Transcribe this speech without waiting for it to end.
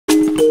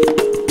What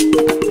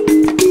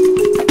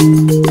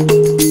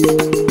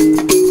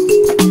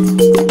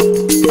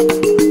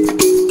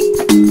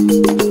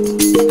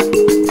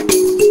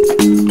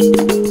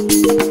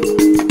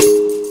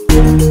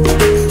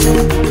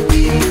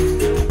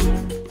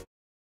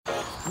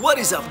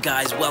is up,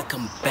 guys?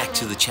 Welcome back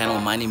to the channel.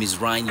 My name is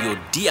Ryan, your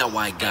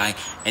DIY guy,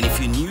 and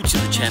if you're new to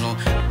the channel,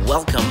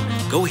 welcome.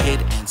 Go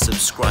ahead and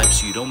subscribe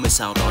so you don't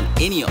miss out on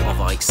any of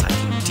our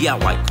exciting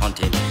DIY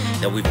content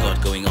that we've got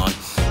going on.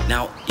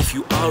 Now, if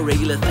you are a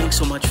regular, thanks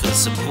so much for the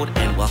support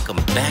and welcome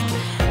back.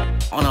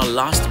 On our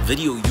last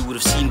video, you would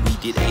have seen we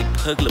did a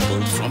pergola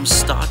build from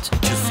start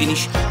to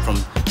finish, from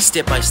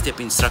step-by-step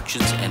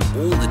instructions and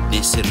all the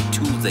necessary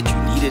tools that you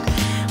needed.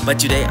 But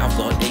today I've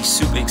got a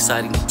super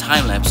exciting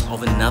time lapse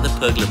of another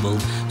pergola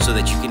build so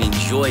that you can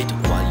enjoy it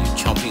while you're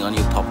chomping on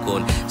your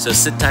popcorn. So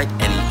sit tight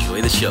and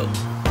enjoy the show.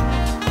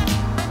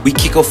 We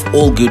kick off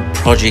all good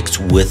projects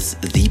with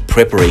the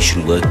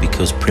preparation work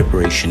because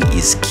preparation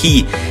is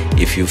key.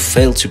 If you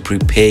fail to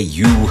prepare,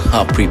 you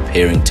are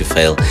preparing to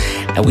fail.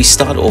 And we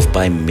start off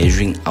by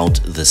measuring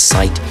out the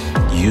site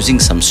using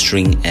some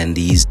string and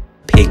these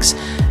pegs.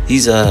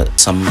 These are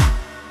some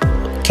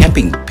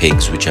camping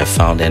pegs which I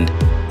found, and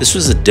this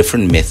was a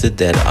different method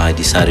that I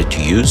decided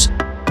to use.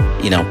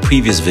 In our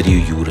previous video,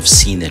 you would have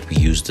seen that we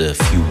used a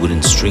few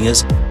wooden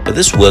stringers, but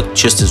this worked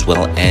just as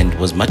well and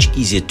was much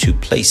easier to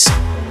place.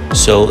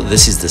 So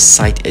this is the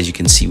site. As you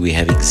can see, we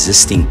have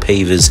existing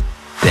pavers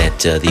that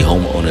the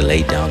homeowner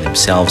laid down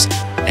themselves,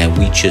 and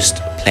we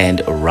just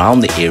planned around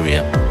the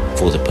area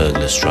for the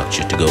pergola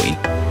structure to go in.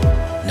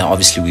 Now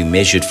obviously we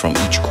measured from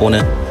each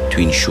corner to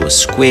ensure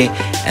square,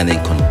 and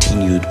then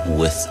continued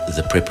with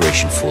the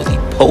preparation for the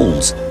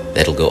poles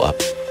that'll go up.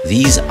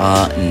 These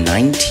are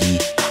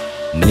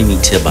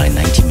 90mm by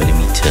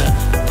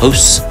 90mm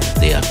posts.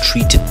 They are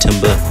treated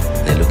timber.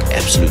 They look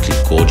absolutely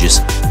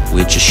gorgeous.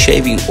 We're just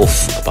shaving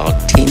off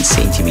about 10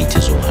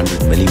 centimeters or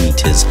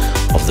 100mm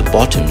of the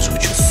bottoms,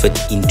 which will fit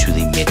into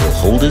the metal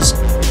holders,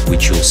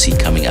 which you'll see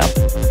coming up.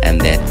 And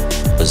that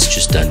was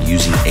just done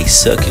using a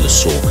circular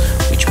saw,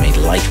 which made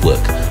light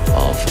work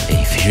of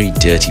a very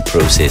dirty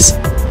process.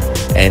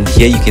 And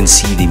here you can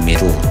see the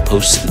metal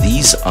posts.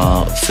 These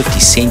are 50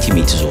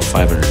 centimeters or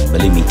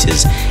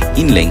 500mm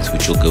in length,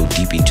 which will go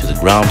deep into the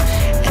ground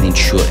and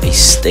ensure a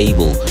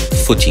stable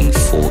footing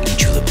for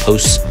each of the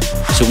posts.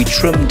 So we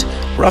trimmed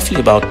roughly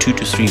about 2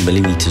 to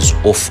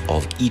 3mm off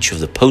of each of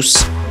the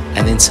posts,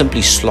 and then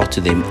simply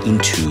slotted them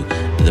into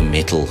the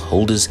metal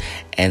holders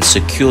and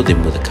secured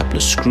them with a couple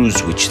of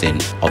screws, which then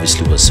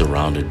obviously was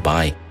surrounded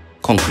by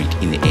concrete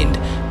in the end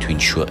to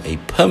ensure a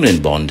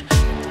permanent bond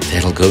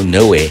that'll go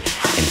nowhere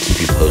and keep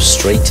your post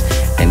straight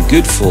and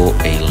good for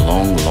a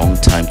long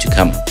time to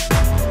come.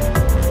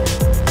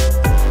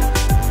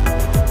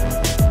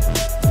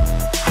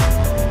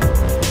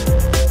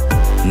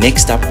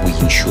 Next up, we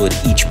ensured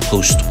each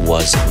post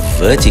was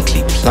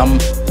vertically plumb,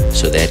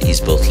 so that is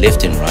both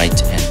left and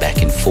right and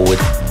back and forward,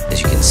 as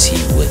you can see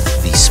with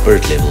the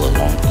spirit level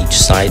along each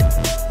side.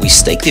 We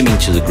staked them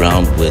into the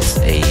ground with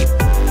a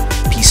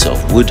piece of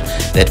wood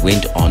that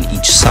went on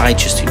each side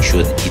just to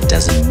ensure that it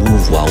doesn't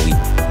move while we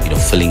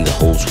filling the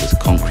holes with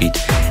concrete,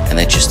 and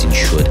that just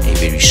ensured a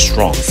very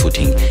strong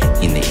footing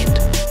in the end.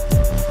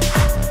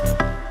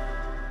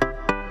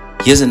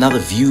 Here's another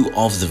view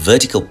of the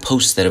vertical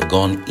posts that have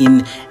gone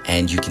in,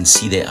 and you can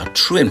see they are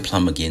true and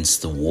plumb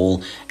against the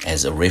wall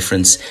as a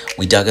reference.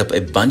 We dug up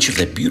a bunch of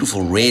that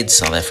beautiful red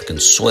South African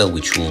soil,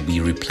 which will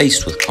be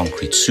replaced with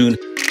concrete soon.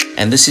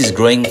 And this is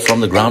growing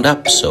from the ground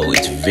up, so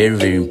it's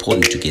very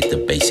important to get the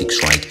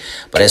basics right.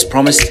 But as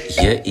promised,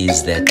 here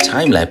is that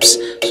time lapse,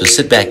 so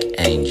sit back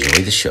and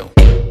enjoy the show.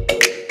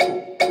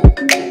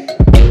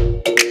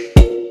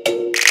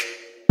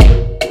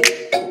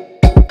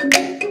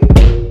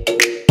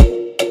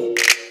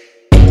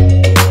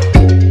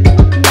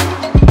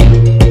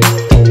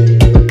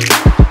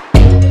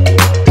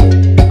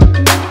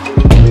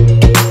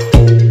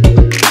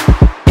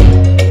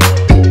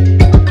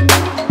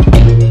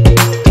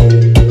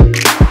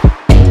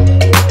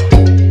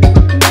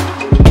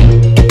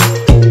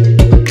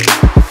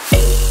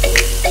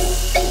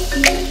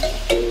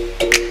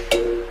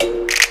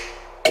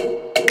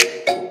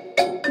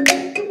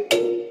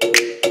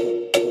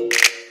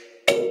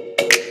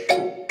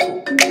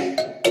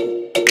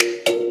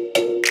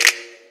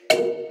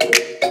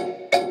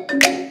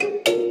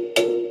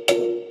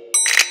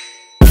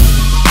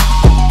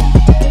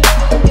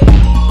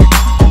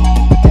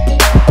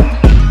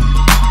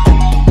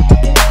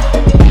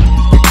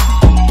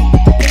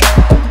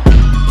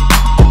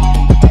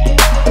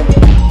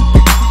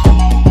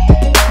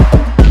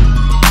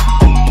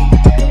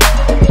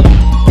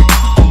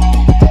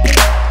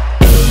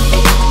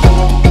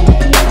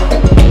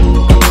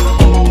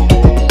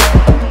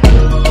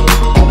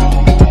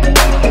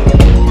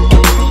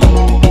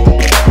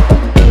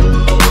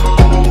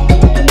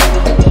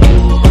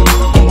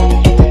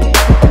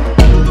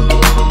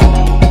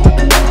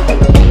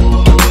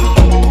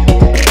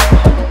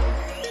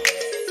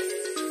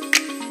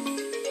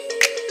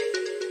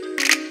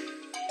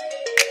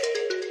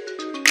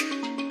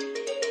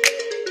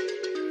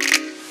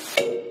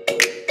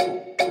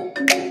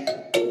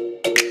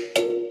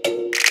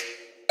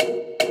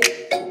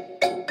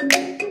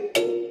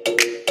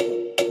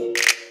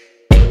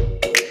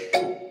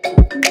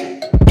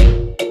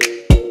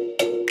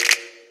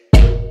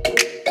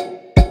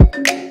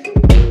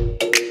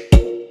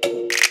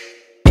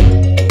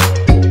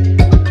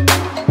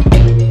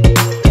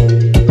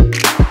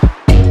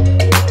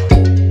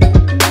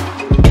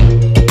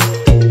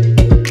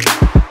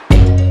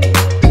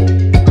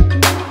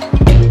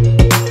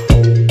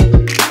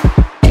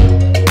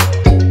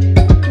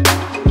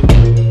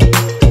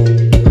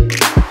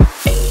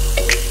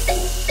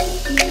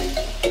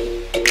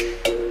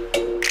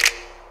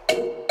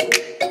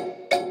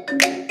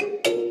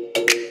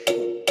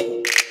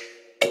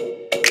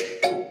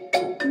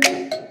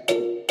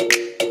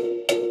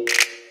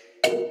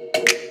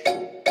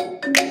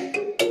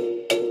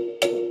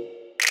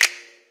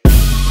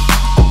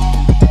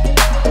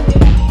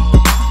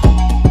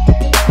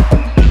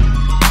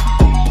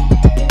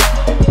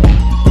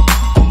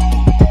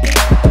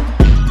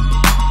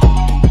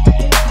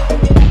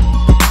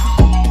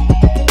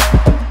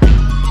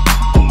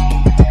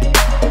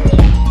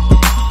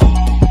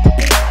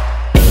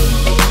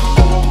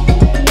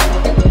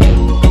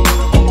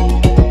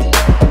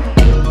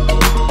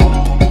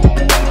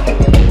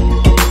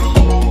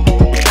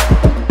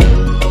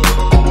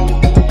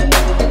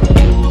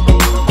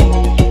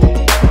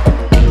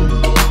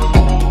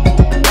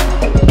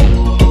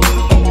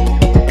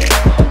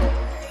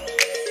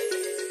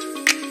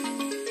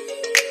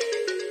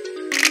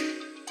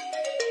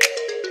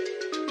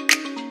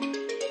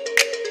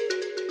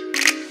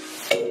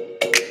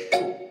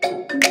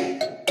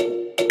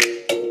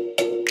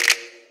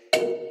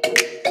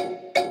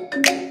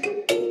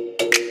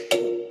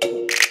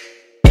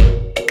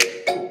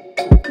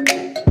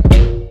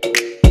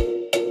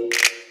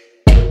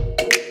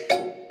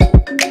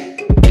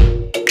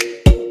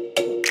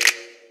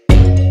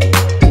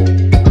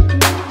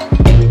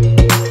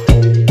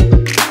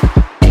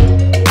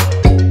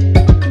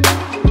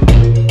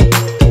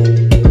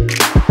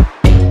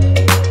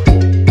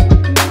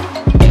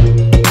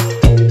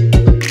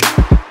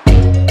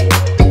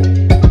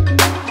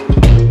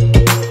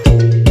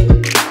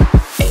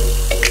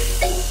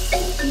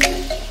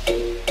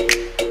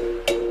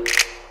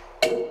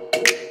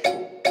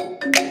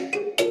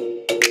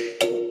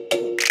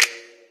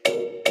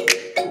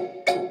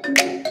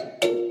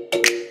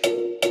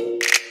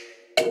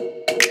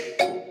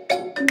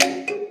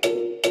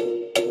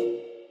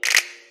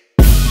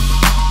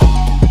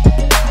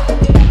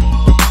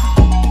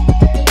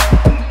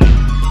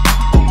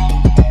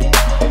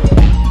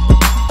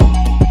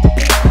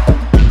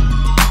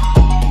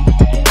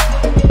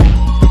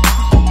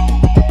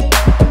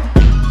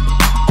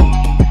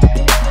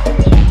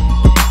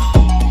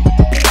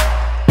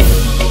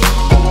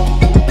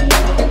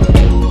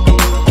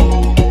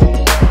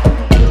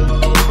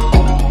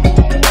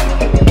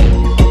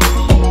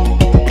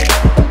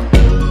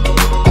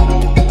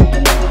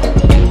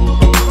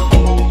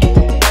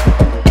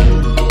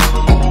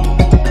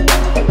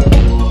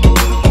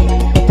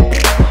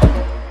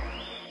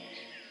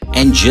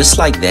 And just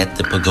like that,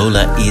 the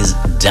pergola is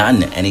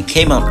done, and it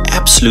came out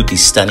absolutely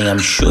stunning. I'm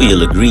sure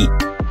you'll agree.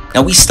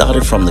 Now, we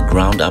started from the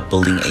ground up,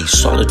 building a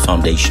solid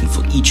foundation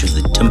for each of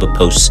the timber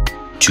posts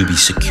to be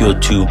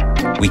secured to.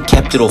 We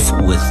capped it off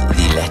with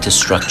the lattice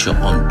structure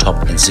on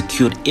top and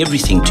secured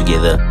everything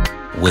together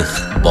with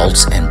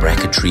bolts and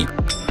bracketry.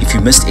 If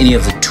you missed any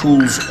of the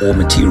tools or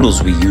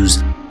materials we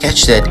used,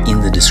 catch that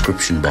in the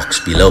description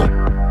box below.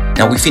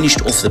 Now, we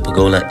finished off the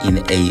pergola in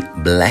a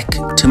black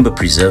timber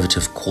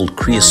preservative called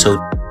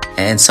creosote,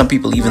 and some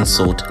people even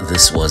thought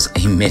this was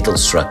a metal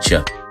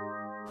structure.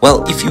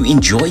 Well, if you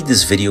enjoyed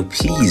this video,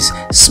 please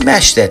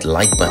smash that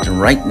like button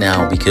right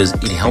now because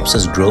it helps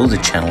us grow the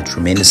channel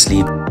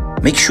tremendously.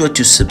 Make sure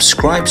to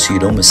subscribe so you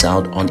don't miss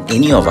out on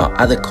any of our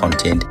other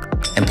content.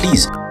 And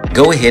please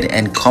go ahead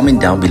and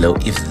comment down below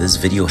if this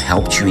video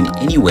helped you in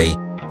any way,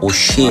 or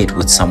share it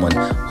with someone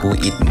who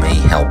it may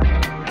help.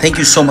 Thank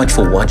you so much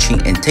for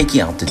watching and taking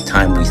out the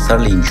time. We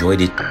thoroughly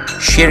enjoyed it,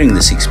 sharing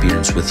this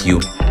experience with you.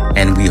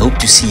 And we hope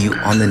to see you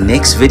on the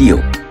next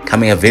video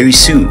coming up very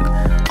soon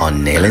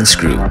on Nail and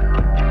Screw.